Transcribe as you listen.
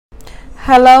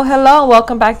Hello, hello.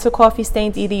 Welcome back to Coffee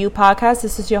Stains EDU podcast.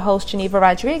 This is your host, Geneva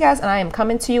Rodriguez, and I am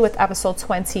coming to you with episode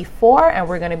 24, and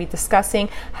we're going to be discussing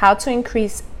how to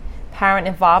increase parent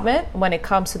involvement when it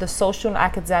comes to the social and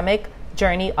academic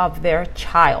journey of their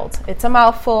child. It's a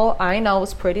mouthful. I know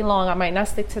it's pretty long. I might not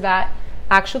stick to that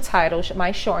actual title,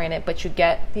 might shorten it, but you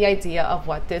get the idea of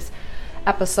what this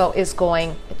episode is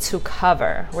going to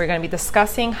cover. We're going to be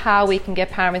discussing how we can get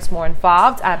parents more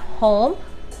involved at home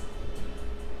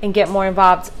and get more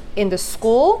involved in the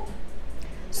school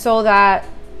so that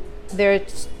their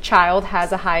child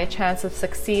has a higher chance of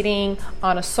succeeding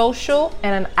on a social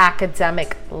and an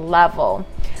academic level.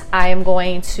 I am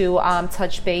going to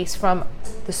touch base from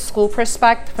the school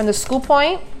perspective, from the school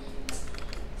point,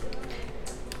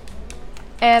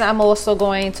 and I'm also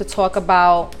going to talk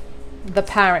about the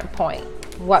parent point,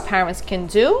 what parents can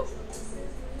do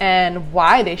and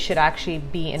why they should actually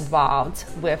be involved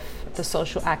with the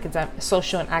social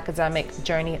and academic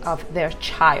journey of their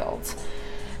child.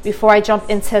 Before I jump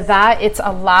into that, it's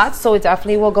a lot, so it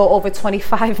definitely will go over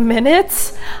 25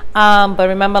 minutes. But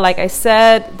remember, like I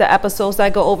said, the episodes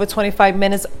that go over 25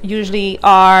 minutes usually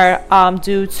are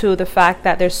due to the fact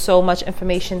that there's so much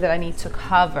information that I need to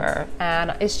cover,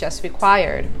 and it's just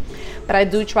required. But I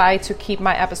do try to keep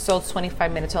my episodes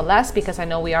 25 minutes or less because I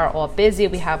know we are all busy.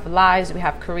 We have lives, we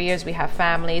have careers, we have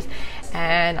families,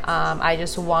 and I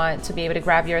just want to be able to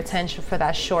grab your attention for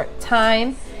that short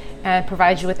time and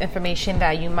provide you with information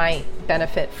that you might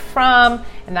benefit from,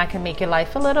 and that can make your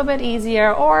life a little bit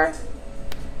easier, or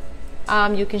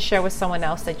you can share with someone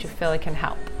else that you feel it can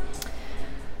help.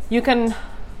 You can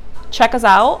check us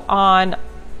out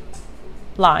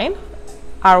online.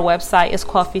 Our website is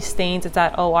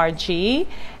coffeestains.org,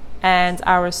 and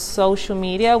our social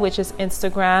media, which is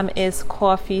Instagram, is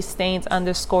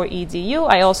coffeestains_edu.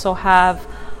 I also have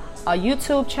a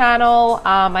YouTube channel.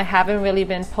 I haven't really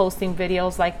been posting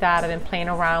videos like that. I've been playing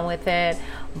around with it,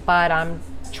 but I'm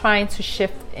trying to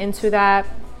shift into that.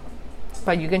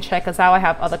 But you can check us out. I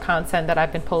have other content that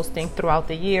I've been posting throughout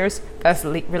the years that's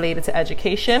related to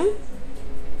education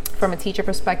from a teacher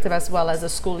perspective as well as a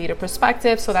school leader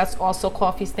perspective. So that's also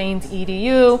Coffee Stains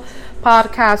EDU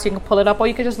podcast. You can pull it up, or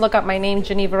you can just look up my name,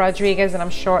 Geneva Rodriguez, and I'm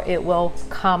sure it will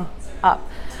come up.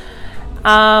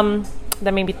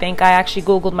 That made me think I actually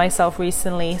Googled myself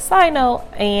recently, side note,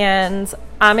 and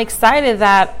I'm excited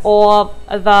that all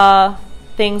the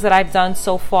things that I've done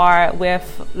so far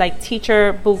with like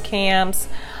teacher boot camps,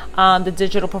 the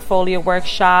digital portfolio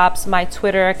workshops, my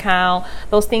Twitter account,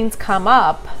 those things come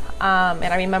up. And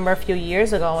I remember a few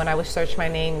years ago when I would search my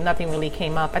name, nothing really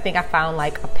came up. I think I found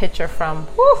like a picture from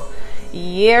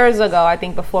years ago, I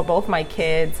think before both my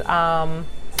kids,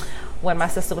 when my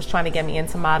sister was trying to get me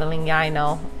into modeling. Yeah, I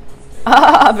know.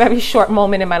 A very short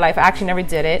moment in my life. I actually never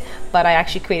did it, but I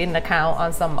actually created an account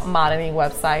on some modeling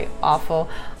website. Awful.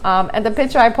 And the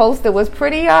picture I posted was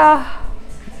pretty, I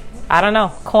don't know,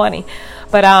 corny.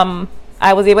 But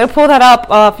I was able to pull that up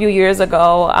a few years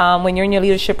ago. When you're in your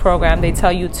leadership program, they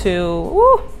tell you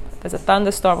to, there's a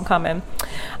thunderstorm coming.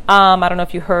 I don't know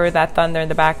if you heard that thunder in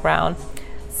the background.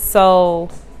 So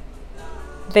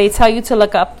they tell you to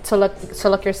look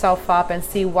yourself up and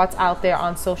see what's out there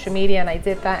on social media, and I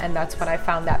did that, and that's when I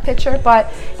found that picture.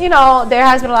 But you know, there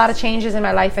has been a lot of changes in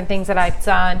my life and things that I've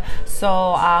done,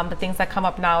 so the things that come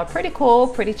up now are pretty cool,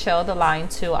 pretty chilled, aligned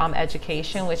to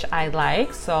education, which I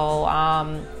like. So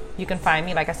you can find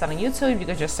me, like I said, on YouTube. You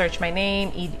can just search my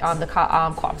name on the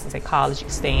Coffee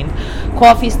Stains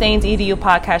EDU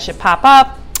podcast should pop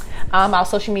up. Our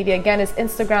social media again is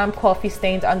Instagram,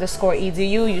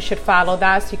 coffeestains_edu. You should follow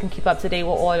that so you can keep up to date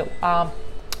with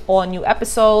all new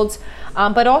episodes.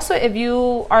 But also, if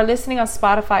you are listening on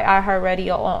Spotify,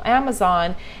 iHeartRadio, or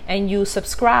Amazon, and you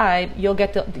subscribe, you'll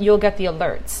get the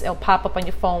alerts. It'll pop up on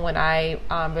your phone when I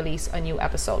release a new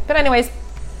episode. But anyways,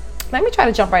 let me try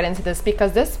to jump right into this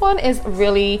because this one is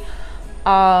really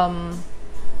a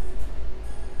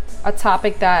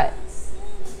topic that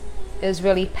is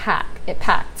really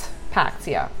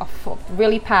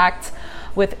really packed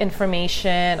with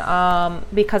information,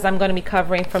 because I'm going to be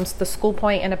covering from the school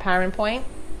point and the parent point.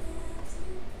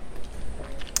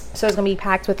 So it's going to be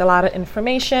packed with a lot of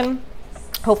information.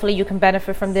 Hopefully you can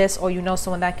benefit from this, or you know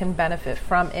someone that can benefit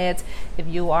from it. If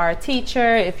you are a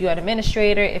teacher, if you're an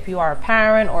administrator, if you are a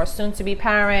parent or a soon-to-be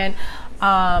parent,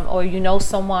 or you know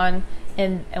someone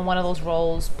in one of those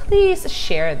roles, please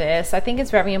share this. I think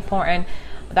it's very important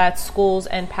that schools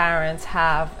and parents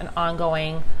have an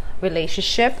ongoing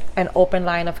relationship, an open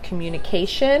line of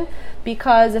communication.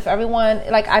 Because if everyone,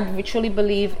 like, I truly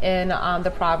believe in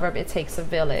the proverb, it takes a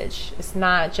village. It's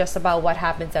not just about what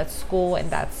happens at school and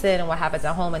that's it, and what happens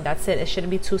at home and that's it. It shouldn't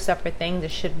be two separate things.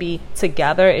 It should be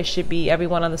together. It should be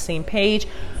everyone on the same page,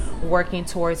 working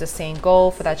towards the same goal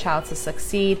for that child to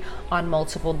succeed on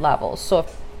multiple levels. So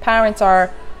if parents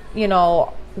are,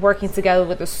 working together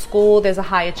with the school, there's a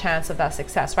higher chance of that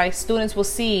success, right? Kids will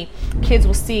see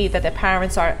that their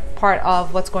parents are part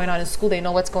of what's going on in school. They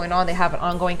know what's going on. They have an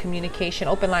ongoing communication,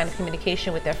 open line of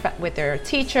communication with their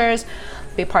teachers.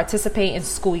 They participate in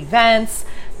school events.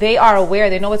 They are aware.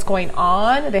 They know what's going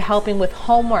on. They're helping with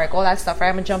homework, all that stuff, right?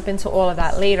 I'm going to jump into all of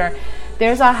that later.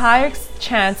 There's a higher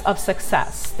chance of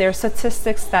success. There are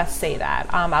statistics that say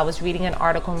that. I was reading an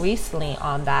article recently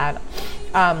on that.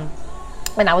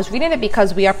 And I was reading it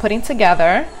because we are putting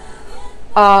together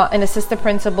an assistant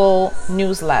principal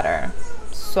newsletter.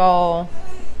 So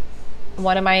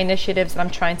one of my initiatives that I'm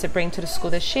trying to bring to the school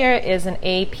this year is an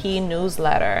AP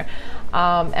newsletter.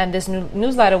 And this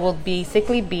newsletter will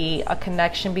basically be a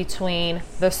connection between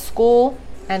the school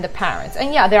and the parents.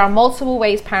 And yeah, there are multiple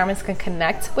ways parents can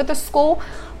connect with the school,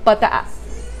 but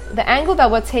the angle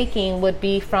that we're taking would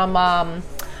be from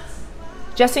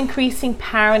just increasing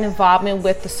parent involvement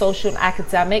with the social and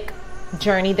academic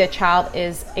journey their child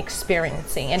is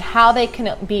experiencing, and how they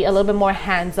can be a little bit more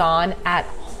hands-on at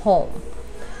home.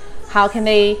 How can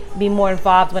they be more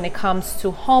involved when it comes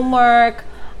to homework,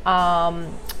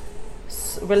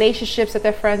 relationships that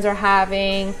their friends are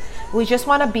having. We just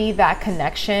want to be that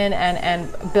connection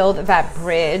and build that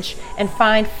bridge and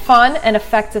find fun and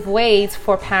effective ways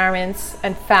for parents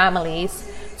and families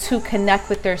to connect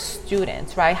with their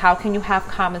students, right? How can you have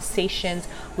conversations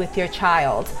with your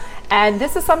child? And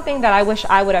this is something that I wish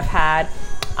I would have had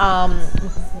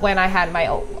when I had my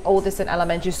oldest in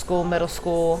elementary school, middle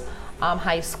school,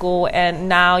 high school, and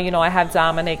now, I have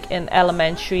Dominic in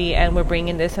elementary, and we're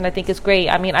bringing this, and I think it's great.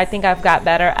 I mean, I think I've got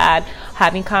better at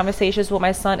having conversations with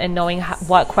my son and knowing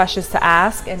what questions to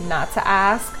ask and not to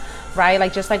ask, right?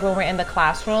 Like, just like when we're in the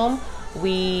classroom,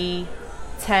 we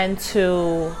tend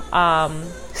to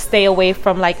stay away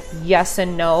from like yes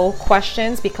and no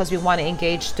questions because we want to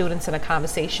engage students in a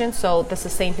conversation. So that's the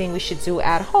same thing we should do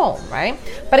at home, right?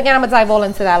 But again, I'm gonna dive all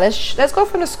into that. Let's go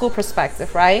from the school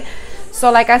perspective, right? So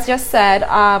like I just said,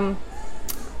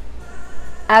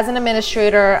 as an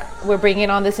administrator, we're bringing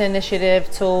on this initiative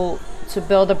to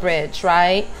build a bridge,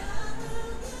 right,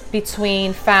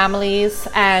 between families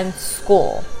and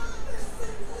school.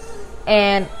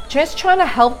 And just trying to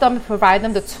help them, provide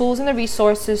them the tools and the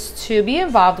resources to be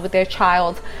involved with their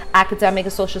child's academic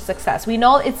and social success. We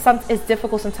know it's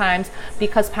difficult sometimes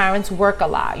because parents work a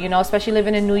lot, especially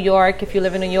living in New York. If you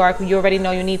live in New York, you already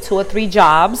know you need 2 or 3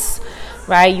 jobs,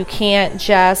 right? You can't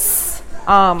just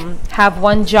have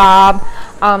one job.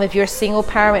 If you're a single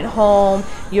parent home,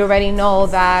 you already know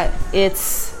that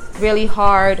it's really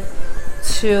hard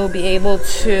to be able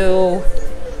to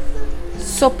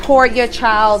support your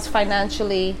child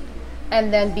financially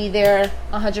and then be there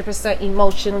 100%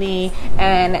 emotionally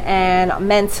and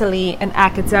mentally and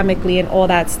academically and all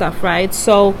that stuff, right?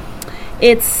 So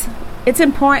it's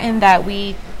important that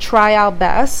we try our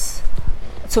best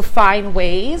to find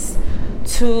ways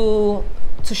to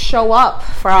show up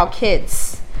for our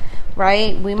kids,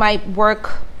 right? We might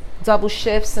work double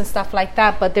shifts and stuff like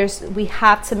that, but we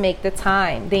have to make the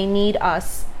time. They need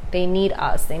us. They need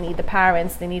us. They need the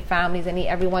parents. They need families. They need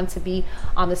everyone to be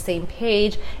on the same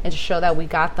page and to show that we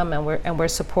got them and we're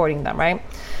supporting them, right?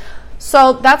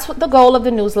 So that's what the goal of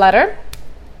the newsletter.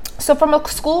 So from a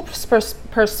school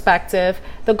perspective,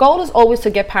 the goal is always to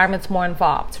get parents more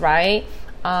involved, right?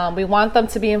 We want them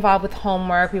to be involved with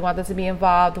homework. We want them to be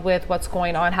involved with what's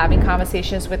going on, having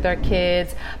conversations with their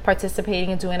kids,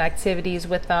 participating and doing activities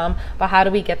with them. But how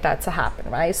do we get that to happen,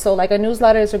 right? So like a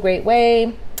newsletter is a great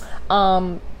way.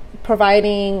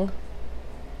 Providing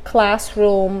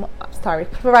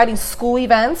school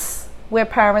events where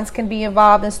parents can be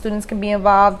involved and students can be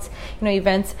involved,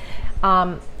 events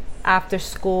after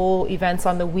school, events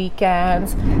on the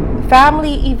weekends,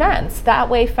 family events. That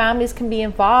way families can be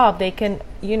involved. They can,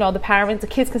 the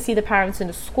kids can see the parents in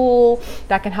the school.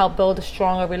 That can help build a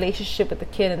stronger relationship with the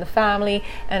kid and the family,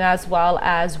 and as well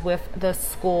as with the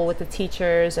school, with the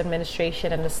teachers,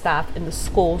 administration, and the staff in the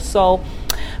school. So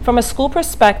from a school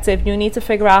perspective, you need to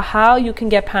figure out how you can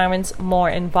get parents more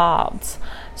involved.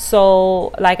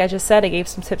 So like I just said, I gave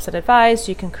some tips and advice.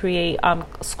 You can create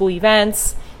school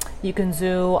events. You can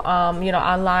do,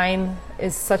 online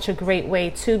is such a great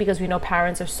way too, because we know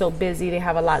parents are so busy, they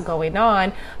have a lot going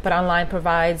on, but online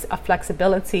provides a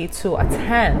flexibility to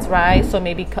attend, right? So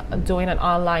maybe doing an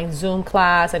online Zoom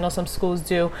class. I know some schools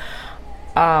do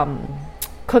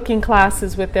cooking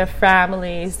classes with their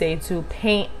families, they do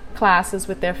paint classes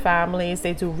with their families,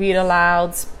 they do read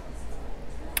alouds,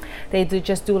 they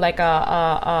do like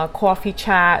a coffee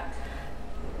chat,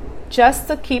 just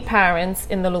to keep parents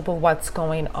in the loop of what's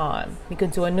going on. We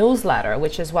could do a newsletter,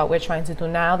 which is what we're trying to do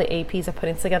now. The APs are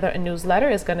putting together a newsletter.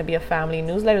 It's going to be a family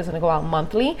newsletter. It's going to go out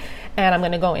monthly, and I'm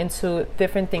going to go into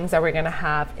different things that we're going to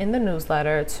have in the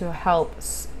newsletter to help,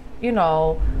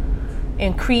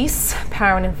 increase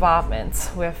parent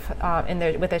involvement with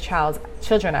their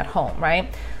children at home, right?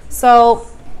 So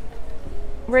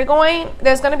there's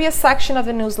going to be a section of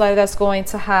the newsletter that's going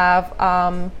to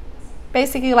have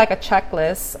basically like a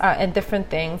checklist and different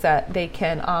things that they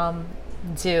can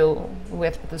do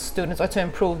with the students or to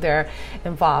improve their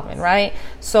involvement, right?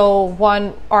 So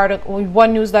one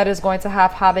newsletter is going to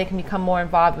have how they can become more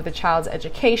involved with the child's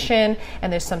education,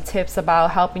 and there's some tips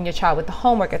about helping your child with the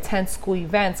homework, attend school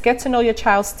events, get to know your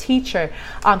child's teacher,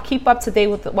 keep up to date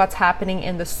with what's happening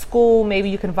in the school. Maybe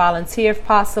you can volunteer if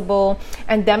possible,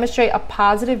 and demonstrate a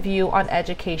positive view on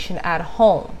education at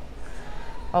home.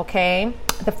 Okay,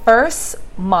 the first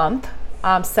month,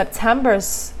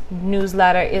 September's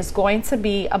newsletter is going to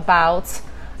be about,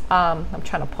 I'm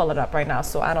trying to pull it up right now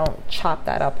so I don't chop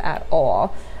that up at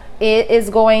all. It is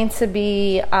going to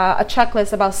be a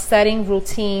checklist about setting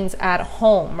routines at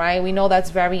home, right? We know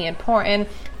that's very important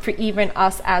for even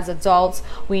us as adults.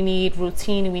 We need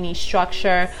routine, we need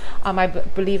structure. I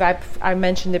believe I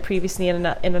mentioned it previously in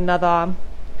another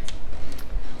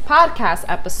podcast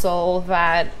episode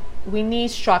that we need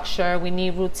structure, we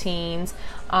need routines,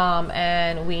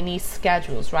 and we need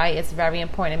schedules, right? It's very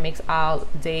important. It makes our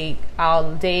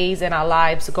days and our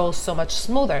lives go so much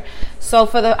smoother. So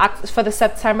for the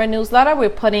September newsletter, we're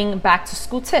putting back to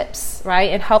school tips, right?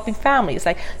 And helping families,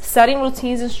 like setting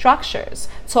routines and structures,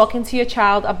 talking to your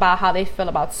child about how they feel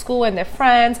about school and their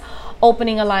friends,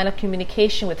 opening a line of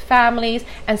communication with families,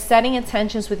 and setting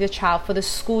intentions with your child for the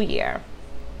school year.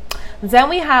 Then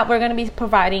we're going to be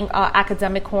providing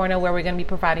academic corner, where we're going to be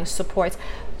providing supports.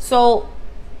 So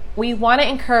we want to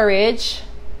encourage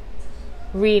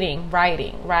reading,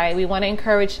 writing, right? We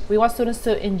want students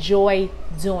to enjoy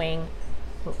doing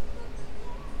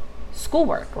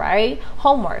schoolwork, right?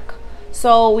 Homework.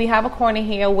 So we have a corner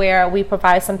here where we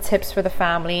provide some tips for the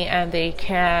family, and they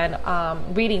can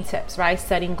reading tips, right?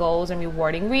 Setting goals and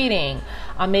rewarding reading,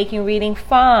 making reading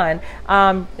fun,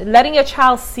 letting your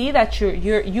child see that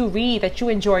you read, that you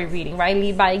enjoy reading, right?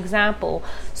 Lead by example.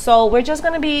 So we're just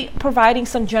going to be providing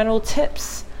some general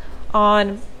tips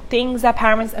on things that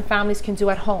parents and families can do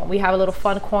at home. We have a little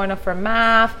fun corner for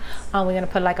math. We're going to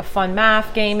put like a fun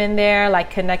math game in there, like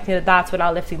connecting the dots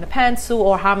without lifting the pencil,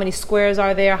 or how many squares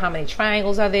are there, how many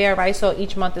triangles are there, right? So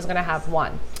each month is going to have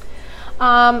one.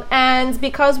 And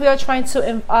because we are trying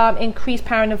to increase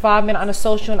parent involvement on a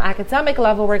social and academic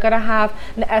level, we're going to have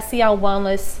an SEL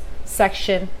wellness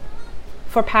section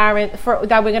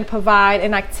that we're going to provide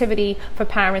an activity for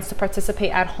parents to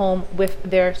participate at home with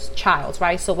their child,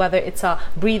 right? So whether it's a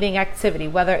breathing activity,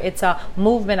 whether it's a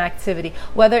movement activity,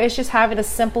 whether it's just having a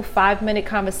simple 5-minute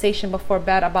conversation before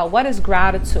bed about what is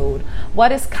gratitude,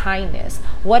 what is kindness,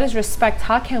 what is respect,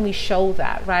 how can we show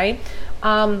that, right?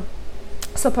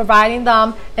 So providing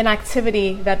them an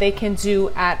activity that they can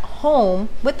do at home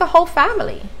with the whole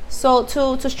family, so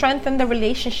to strengthen the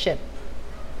relationship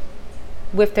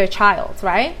with their child,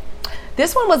 right?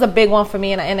 This one was a big one for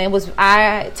me, and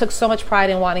I took so much pride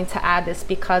in wanting to add this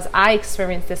because I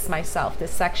experienced this myself,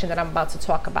 this section that I'm about to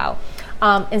talk about.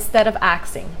 Instead of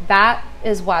asking, that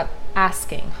is what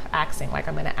asking, like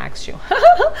I'm going to ask you.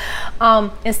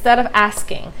 Instead of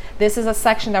asking, this is a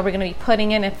section that we're going to be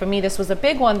putting in, and for me this was a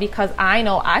big one because I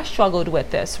know I struggled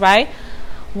with this, right?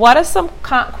 What are some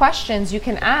questions you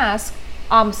can ask?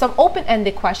 Some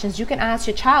open-ended questions you can ask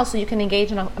your child so you can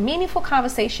engage in a meaningful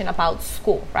conversation about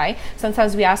school, right?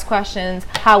 Sometimes we ask questions,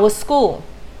 how was school?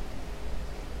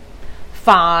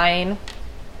 Fine.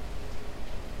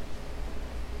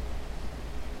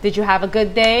 Did you have a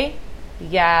good day?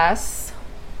 Yes.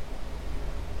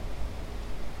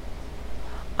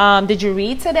 Did you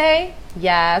read today?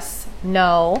 Yes.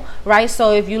 No. Right?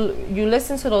 So if you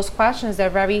listen to those questions, they're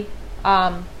very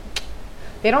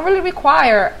they don't really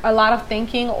require a lot of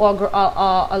thinking or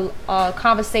a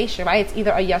conversation, right? It's either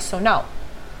a yes or no.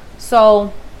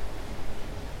 So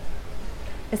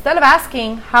instead of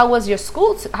asking how was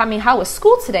school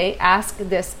today, ask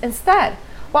this instead.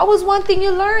 What was one thing you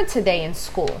learned today in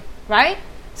school, right?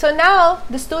 So now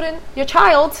the student, your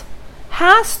child,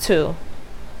 has to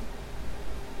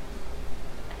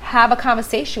have a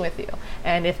conversation with you.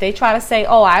 And if they try to say,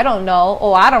 oh, I don't know,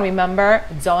 oh, I don't remember,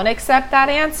 don't accept that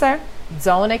answer.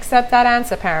 Don't accept that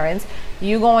answer, parents.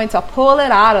 You're going to pull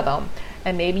it out of them.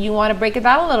 And maybe you want to break it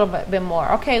down a little bit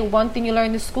more. Okay, one thing you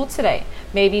learned in school today.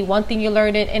 Maybe one thing you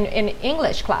learned in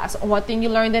English class, or one thing you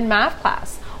learned in math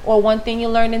class, or one thing you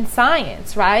learned in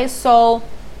science, right? So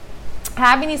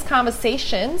having these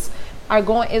conversations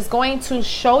is going to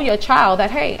show your child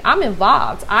that, hey, I'm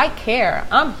involved, I care,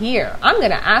 I'm here, I'm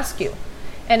going to ask you.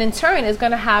 And in turn, it's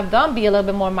going to have them be a little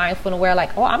bit more mindful and aware,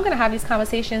 like, oh, I'm going to have these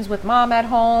conversations with mom at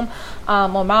home,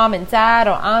 or mom and dad,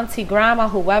 or auntie, grandma,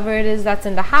 whoever it is that's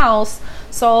in the house.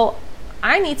 So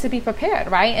I need to be prepared,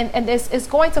 right? And this is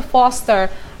going to foster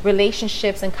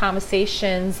relationships and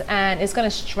conversations, and it's going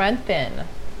to strengthen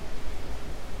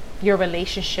your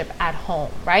relationship at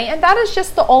home, right? And that is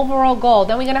just the overall goal.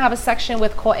 Then we're going to have a section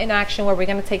with Caught in Action, where we're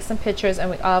going to take some pictures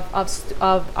and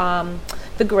of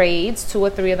the grades, 2 or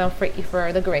 3 of them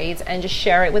for the grades, and just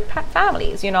share it with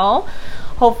families.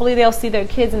 Hopefully they'll see their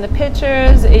kids in the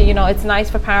pictures. It's nice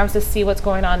for parents to see what's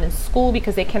going on in school,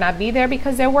 because they cannot be there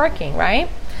because they're working, right?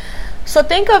 So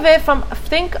think from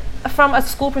a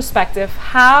school perspective,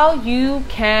 how you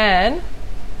can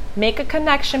make a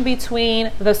connection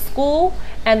between the school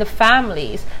and the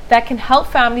families that can help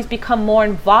families become more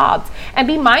involved, and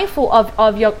be mindful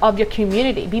of your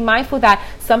community. Be mindful that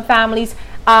some families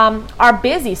are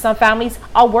busy, some families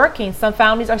are working, some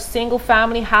families are single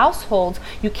family households.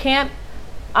 You can't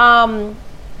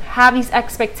have these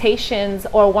expectations,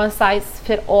 or one size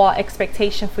fit all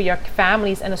expectation for your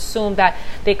families, and assume that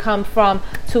they come from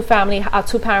two parent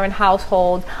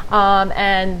household,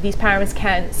 and these parents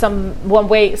can some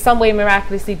way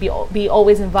miraculously be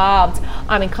always involved,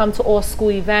 and come to all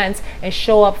school events and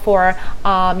show up for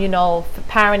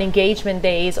parent engagement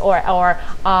days, or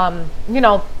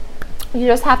you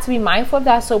just have to be mindful of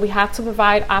that. So we have to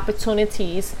provide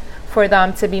opportunities for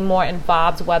them to be more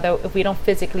involved, whether if we don't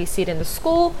physically see it in the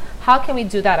school, how can we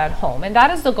do that at home? And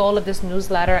that is the goal of this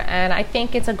newsletter, and I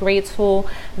think it's a great tool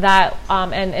that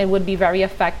and it would be very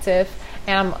effective.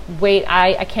 And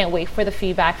I can't wait for the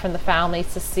feedback from the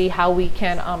families to see how we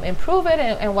can improve it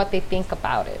and what they think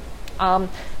about it.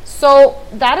 So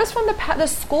that is from the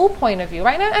school point of view,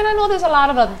 right? And I know there's a lot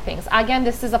of other things. Again,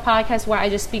 this is a podcast where I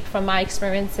just speak from my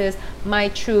experiences, my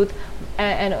truth,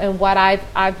 and what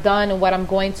I've done and what I'm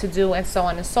going to do, and so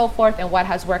on and so forth, and what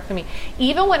has worked for me.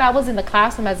 Even when I was in the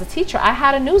classroom as a teacher, I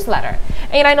had a newsletter.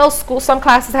 And I know some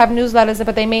classes have newsletters,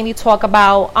 but they mainly talk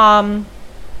about,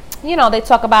 they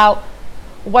talk about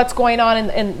what's going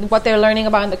on and what they're learning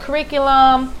about in the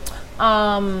curriculum.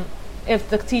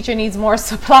 If the teacher needs more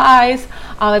supplies,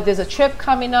 if there's a trip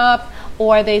coming up,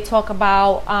 or they talk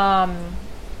about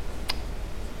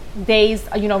days,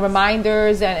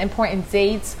 reminders and important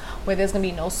dates where there's going to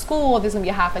be no school, or there's going to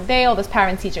be a half a day, or there's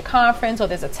parent-teacher conference, or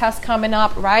there's a test coming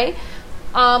up, right?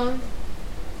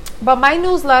 But my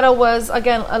newsletter was,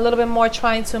 again, a little bit more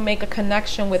trying to make a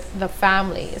connection with the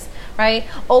families, right?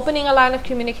 Opening a line of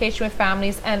communication with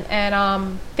families,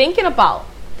 and thinking about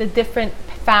the different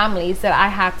families that I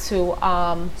have to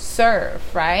serve,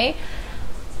 right?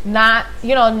 Not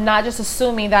just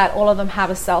assuming that all of them have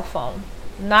a cell phone,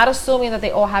 not assuming that they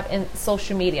all have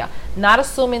social media, not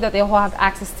assuming that they all have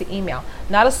access to email,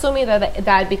 not assuming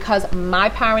that because my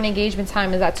parent engagement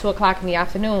time is at 2:00 in the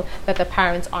afternoon, that the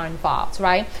parents are involved,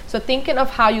 right? So thinking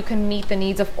of how you can meet the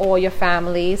needs of all your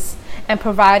families, and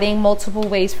providing multiple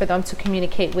ways for them to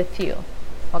communicate with you.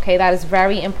 Okay, that is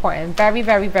very important. Very,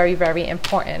 very, very, very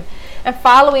important. And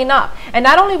following up. And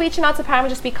not only reaching out to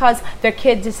parents just because their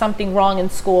kid did something wrong in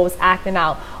school, was acting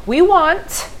out.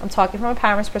 I'm talking from a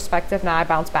parent's perspective now, I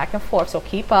bounce back and forth, so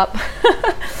keep up.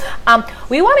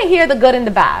 We want to hear the good and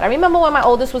the bad. I remember when my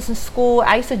oldest was in school,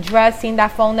 I used to dread seeing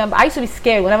that phone number. I used to be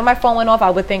scared. Whenever my phone went off, I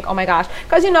would think, oh my gosh.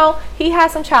 Because, he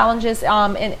had some challenges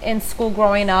in school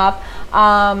growing up.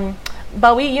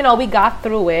 But we got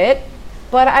through it.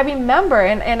 But I remember,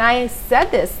 and I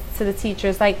said this to the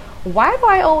teachers, like, why do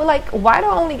I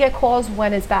only get calls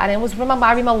when it's bad? And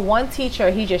I remember one teacher,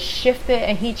 he just shifted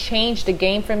and he changed the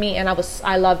game for me, and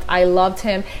I loved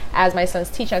him as my son's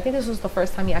teacher. I think this was the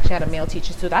first time he actually had a male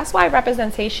teacher too. That's why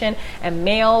representation and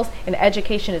males in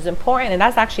education is important, and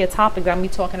that's actually a topic that I'm going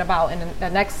to be talking about in the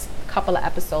next couple of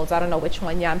episodes. I don't know which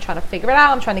one. I'm trying to figure it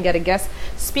out. I'm trying to get a guest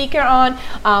speaker on,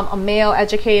 a male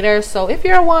educator. So if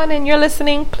you're one and you're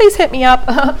listening, please hit me up.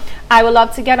 I would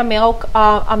love to get a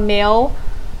male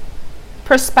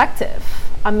perspective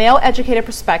a male educated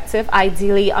perspective,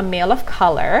 ideally a male of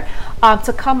color,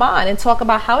 to come on and talk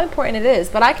about how important it is.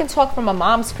 But I can talk from a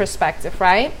mom's perspective,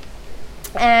 right?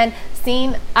 And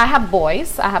I have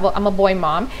boys, I'm a boy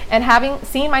mom, and having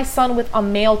seen my son with a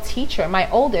male teacher, my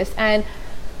oldest, and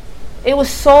it was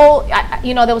so,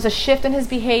 there was a shift in his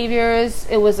behaviors.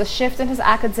 It was a shift in his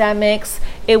academics.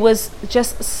 It was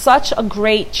just such a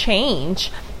great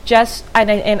change.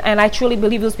 And I truly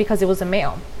believe it was because it was a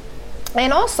male.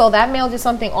 And also that male did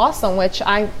something awesome, which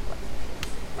I'm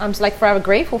like forever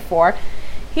grateful for.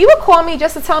 He would call me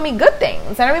just to tell me good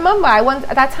things. And I remember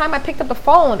at that time I picked up the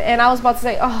phone and I was about to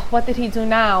say, oh, what did he do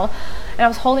now? And I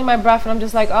was holding my breath and I'm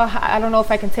just like, oh, I don't know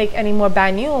if I can take any more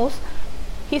bad news.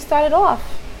 He started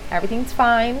off, everything's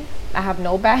fine. I have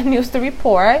no bad news to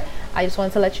report. I just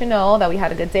wanted to let you know that we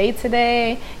had a good day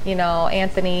today.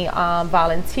 Anthony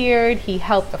volunteered. He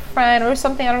helped a friend or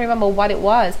something. I don't remember what it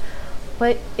was.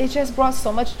 But it just brought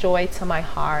so much joy to my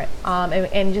heart,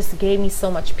 and just gave me so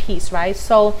much peace, right?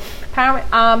 So,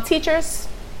 teachers,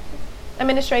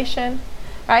 administration,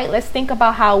 right? Let's think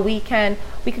about how we can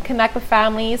connect with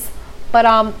families, but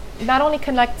not only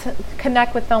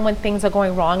connect with them when things are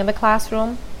going wrong in the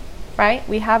classroom, right?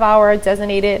 We have our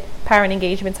designated parent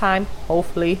engagement time,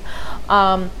 hopefully.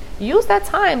 Use that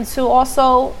time to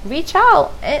also reach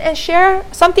out and share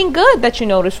something good that you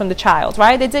noticed from the child,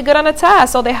 right? They did good on a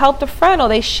test, or they helped a friend, or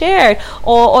they shared,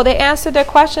 or they answered their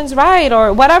questions right,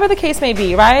 or whatever the case may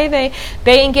be, right?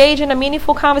 They engage in a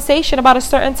meaningful conversation about a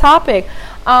certain topic.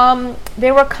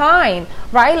 They were kind,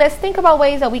 right? Let's think about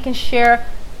ways that we can share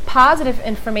positive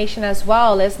information as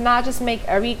well. Let's not just make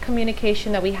every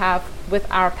communication that we have with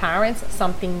our parents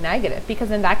something negative, because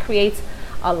then that creates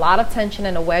a lot of tension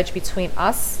and a wedge between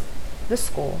us, the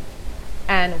school,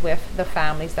 and with the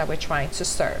families that we're trying to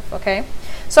serve. Okay,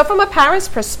 so from a parent's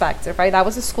perspective, right, that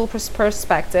was a school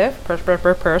perspective. I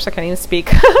can't even speak.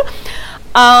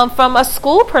 From a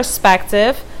school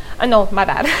perspective, no, my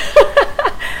bad.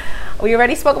 We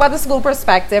already spoke about the school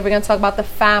perspective. We're going to talk about the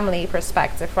family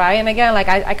perspective, right? And again, like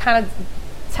I kind of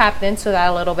tapped into that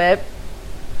a little bit,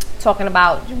 talking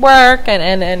about work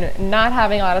and not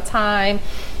having a lot of time,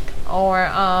 or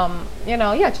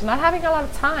just not having a lot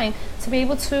of time to be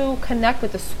able to connect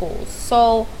with the schools.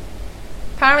 So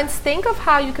parents, think of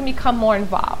how you can become more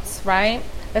involved, right?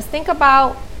 Let's think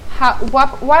about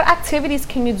what activities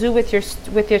can you do with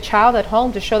your child at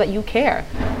home to show that you care.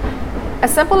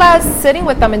 As simple as sitting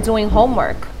with them and doing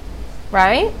homework,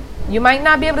 right? You might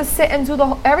not be able to sit and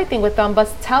do everything with them,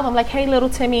 but tell them like, hey, little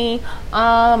Timmy,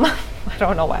 I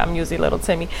don't know why I'm using little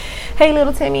Timmy. Hey,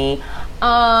 little Timmy,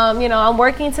 I'm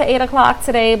working till 8 o'clock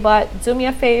today, but do me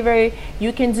a favor.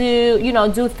 You can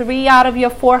do 3 out of your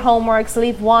 4 homeworks,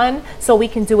 leave 1 so we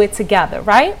can do it together,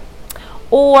 right?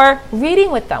 Or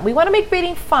reading with them. We want to make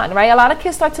reading fun, right? A lot of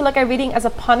kids start to look at reading as a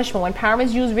punishment. When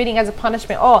parents use reading as a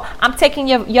punishment, oh, I'm taking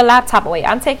your laptop away.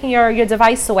 I'm taking your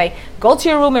device away. Go to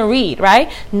your room and read, right?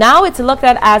 Now it's looked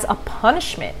at as a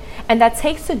punishment. And that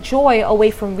takes the joy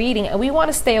away from reading. And we want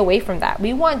to stay away from that.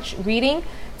 We want reading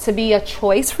to be a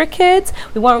choice for kids.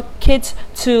 We want kids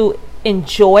to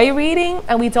enjoy reading.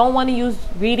 And we don't want to use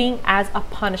reading as a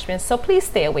punishment. So please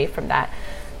stay away from that.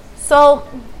 So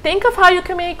think of how you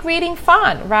can make reading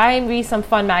fun, right? Read some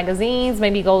fun magazines,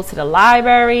 maybe go to the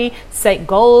library, set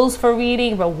goals for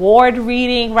reading, reward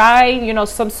reading, right?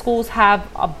 Some schools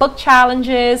have book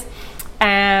challenges,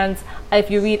 and if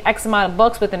you read X amount of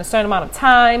books within a certain amount of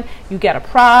time, you get a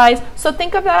prize. So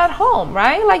think of that at home,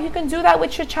 right? Like you can do that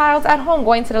with your child at home,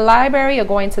 going to the library or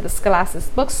going to the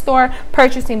Scholastic bookstore,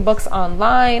 purchasing books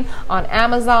online, on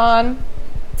Amazon,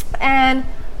 and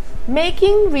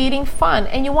making reading fun.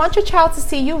 And you want your child to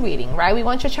see you reading, right? You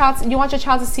want your child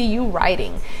to see you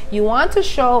writing. You want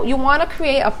to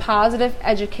create a positive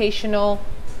educational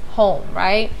home,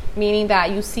 right? Meaning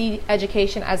that you see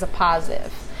education as a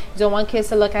positive. You don't want kids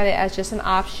to look at it as just an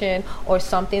option or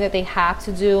something that they have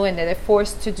to do and that they're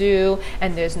forced to do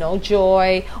and there's no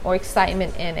joy or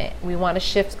excitement in it. We want to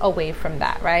shift away from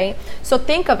that, right? So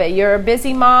think of it. You're a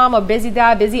busy mom or busy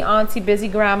dad, busy auntie, busy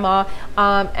grandma,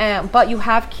 but you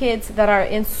have kids that are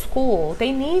in school.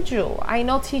 They need you. I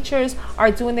know teachers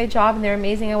are doing their job and they're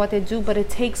amazing at what they do, but it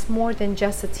takes more than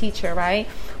just a teacher, right?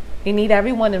 We need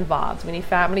everyone involved. We need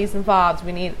families involved.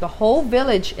 We need the whole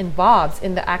village involved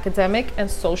in the academic and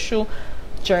social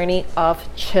journey of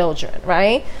children,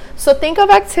 right? So think of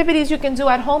activities you can do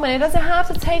at home, and it doesn't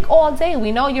have to take all day.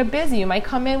 We know you're busy. You might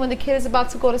come in when the kid is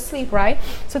about to go to sleep, right?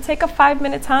 So take a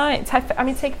 5-minute time.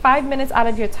 Take 5 minutes out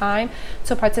of your time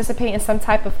to participate in some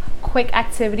type of quick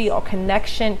activity or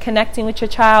connecting with your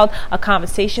child, a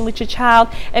conversation with your child,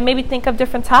 and maybe think of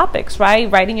different topics,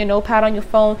 right? Writing your notepad on your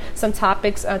phone, some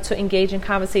topics to engage in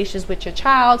conversations with your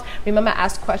child. Remember,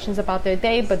 ask questions about their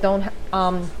day, but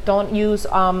don't use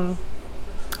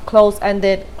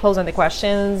close-ended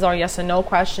questions or yes or no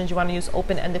questions. You want to use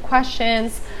open-ended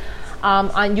questions.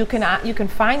 And you can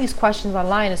find these questions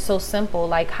online. It's so simple.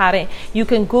 Like you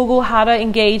can Google how to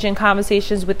engage in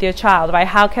conversations with your child, right?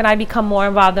 How can I become more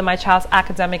involved in my child's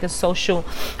academic and social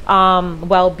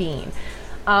well-being?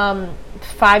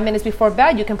 5 minutes before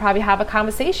bed, you can probably have a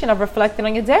conversation of reflecting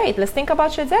on your day. Let's think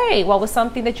about your day. What was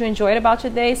something that you enjoyed about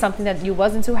your day? Something that you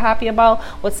wasn't too happy about?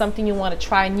 What's something you want to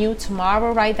try new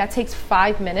tomorrow, right? That takes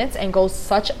 5 minutes and goes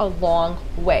such a long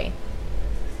way.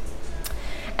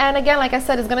 And again, like I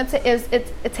said,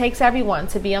 it takes everyone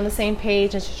to be on the same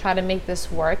page and to try to make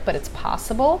this work, but it's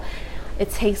possible. It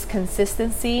takes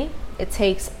consistency. It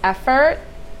takes effort.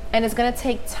 And it's going to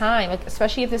take time,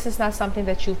 especially if this is not something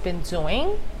that you've been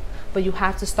doing, but you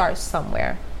have to start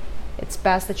somewhere. It's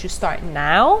best that you start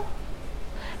now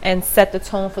and set the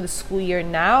tone for the school year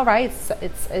now, right?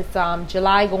 It's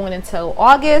July going until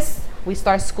August. We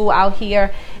start school out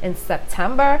here in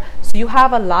September. So you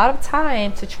have a lot of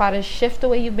time to try to shift the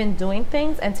way you've been doing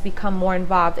things and to become more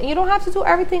involved. And you don't have to do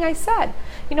everything I said.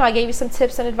 I gave you some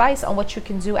tips and advice on what you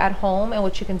can do at home and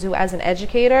what you can do as an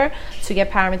educator to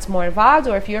get parents more involved,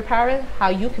 or if you're a parent, how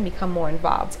you can become more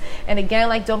involved. And again,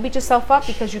 don't beat yourself up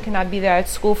because you cannot be there at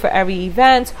school for every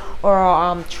event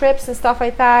or trips and stuff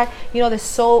like that. There's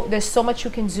so much you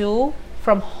can do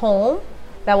from home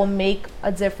that will make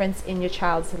a difference in your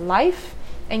child's life,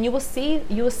 and you will see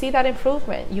that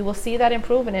improvement. You will see that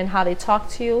improvement in how they talk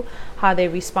to you, how they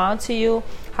respond to you,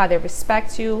 how they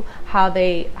respect you, how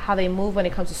they move when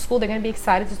it comes to school. They're going to be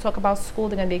excited to talk about school.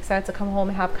 They're going to be excited to come home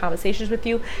and have conversations with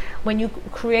you. When you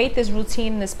create this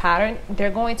routine, this pattern, they're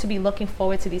going to be looking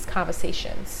forward to these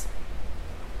conversations.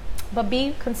 But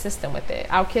be consistent with it.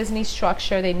 Our kids need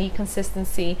structure, they need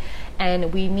consistency,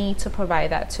 and we need to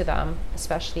provide that to them,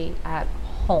 especially at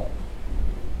home.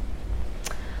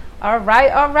 All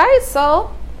right.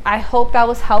 So I hope that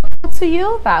was helpful to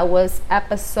you. That was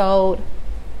episode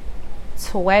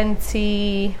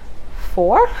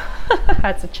 24. I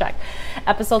had to check.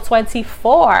 Episode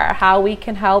 24, how we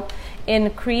can help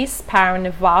increase parent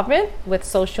involvement with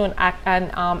social and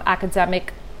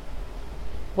academic,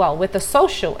 with the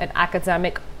social and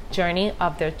academic journey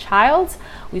of their child.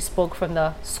 We spoke from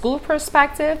the school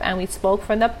perspective and we spoke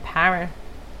from the parent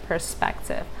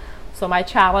perspective. So my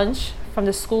challenge from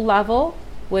the school level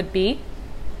would be,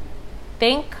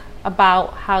 think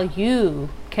about how you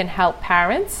can help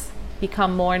parents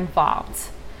become more involved.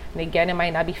 And again, it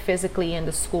might not be physically in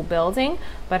the school building,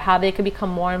 but how they can become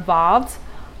more involved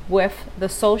with the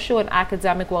social and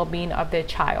academic well-being of their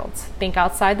child. Think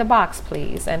outside the box,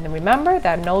 please. And remember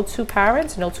that no two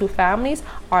parents, no two families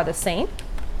are the same.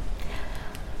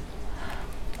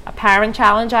 A parent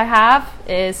challenge I have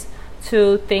is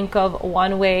to think of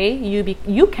one way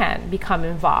you can become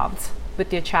involved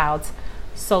with your child's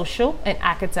social and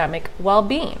academic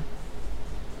well-being.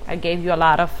 I gave you a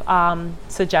lot of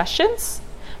suggestions.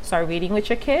 Start reading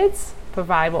with your kids.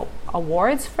 Provide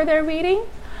awards for their reading.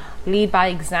 Lead by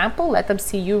example. Let them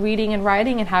see you reading and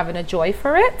writing and having a joy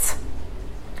for it.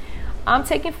 I'm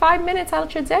taking 5 minutes out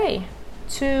of your day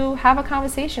to have a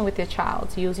conversation with your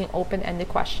child using open-ended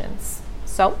questions.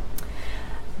 So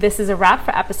this is a wrap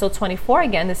for episode 24.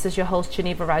 Again, this is your host,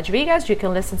 Geneva Rodriguez. You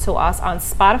can listen to us on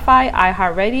Spotify,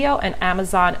 iHeartRadio, and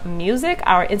Amazon Music.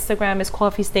 Our Instagram is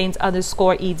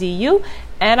coffeestains_edu,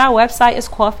 and our website is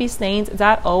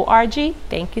coffeestains.org.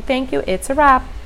 Thank you. It's a wrap.